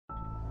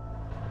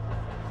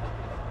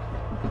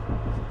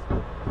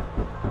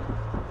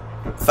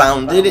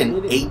Founded in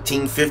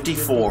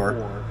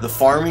 1854, the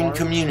farming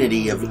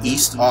community of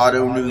East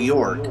Otto, New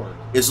York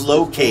is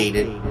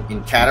located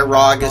in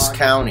Cattaraugus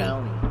County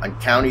on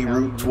County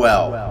Route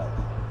 12.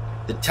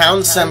 The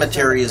town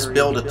cemetery is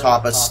built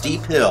atop a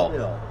steep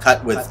hill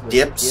cut with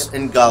dips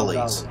and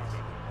gullies.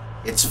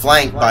 It's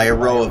flanked by a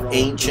row of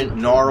ancient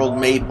gnarled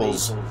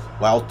maples,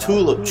 while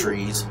tulip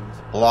trees,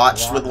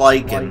 blotched with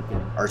lichen,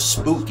 are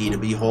spooky to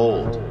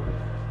behold.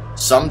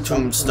 Some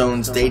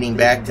tombstones dating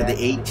back to the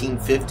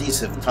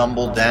 1850s have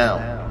tumbled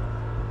down.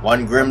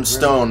 One grim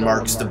stone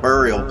marks the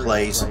burial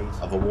place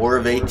of a War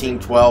of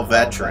 1812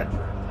 veteran.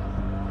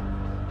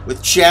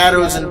 With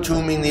shadows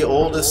entombing the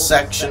oldest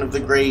section of the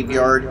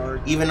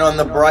graveyard, even on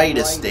the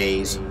brightest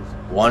days,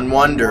 one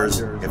wonders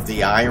if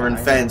the iron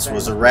fence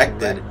was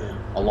erected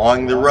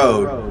along the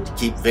road to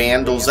keep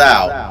vandals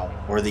out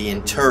or the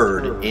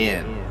interred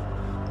in.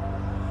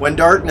 When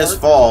darkness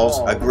falls,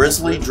 a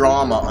grisly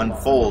drama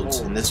unfolds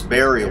in this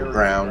burial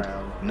ground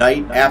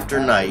night after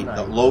night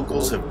that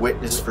locals have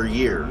witnessed for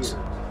years.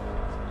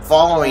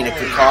 Following a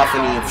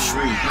cacophony of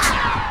shrieks,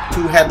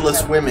 two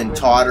headless women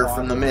totter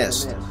from the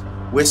mist,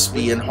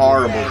 wispy and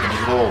horrible to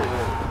behold.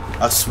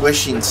 A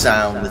swishing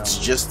sound that's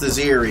just as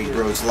eerie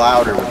grows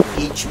louder with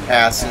each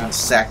passing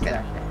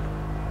second.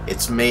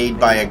 It's made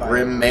by a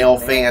grim male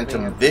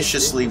phantom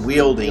viciously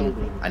wielding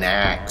an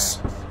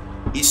axe.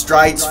 He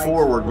strides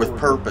forward with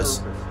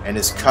purpose and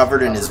is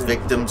covered in his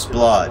victim's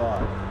blood.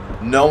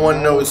 No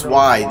one knows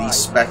why these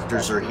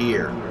specters are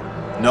here.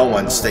 No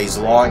one stays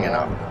long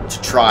enough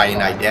to try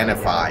and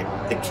identify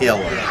the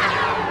killer.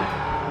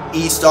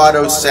 East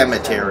Otto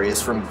Cemetery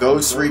is from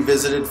Ghosts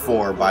Revisited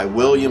 4 by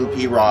William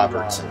P.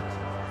 Robertson.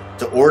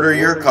 To order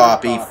your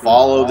copy,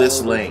 follow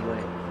this link.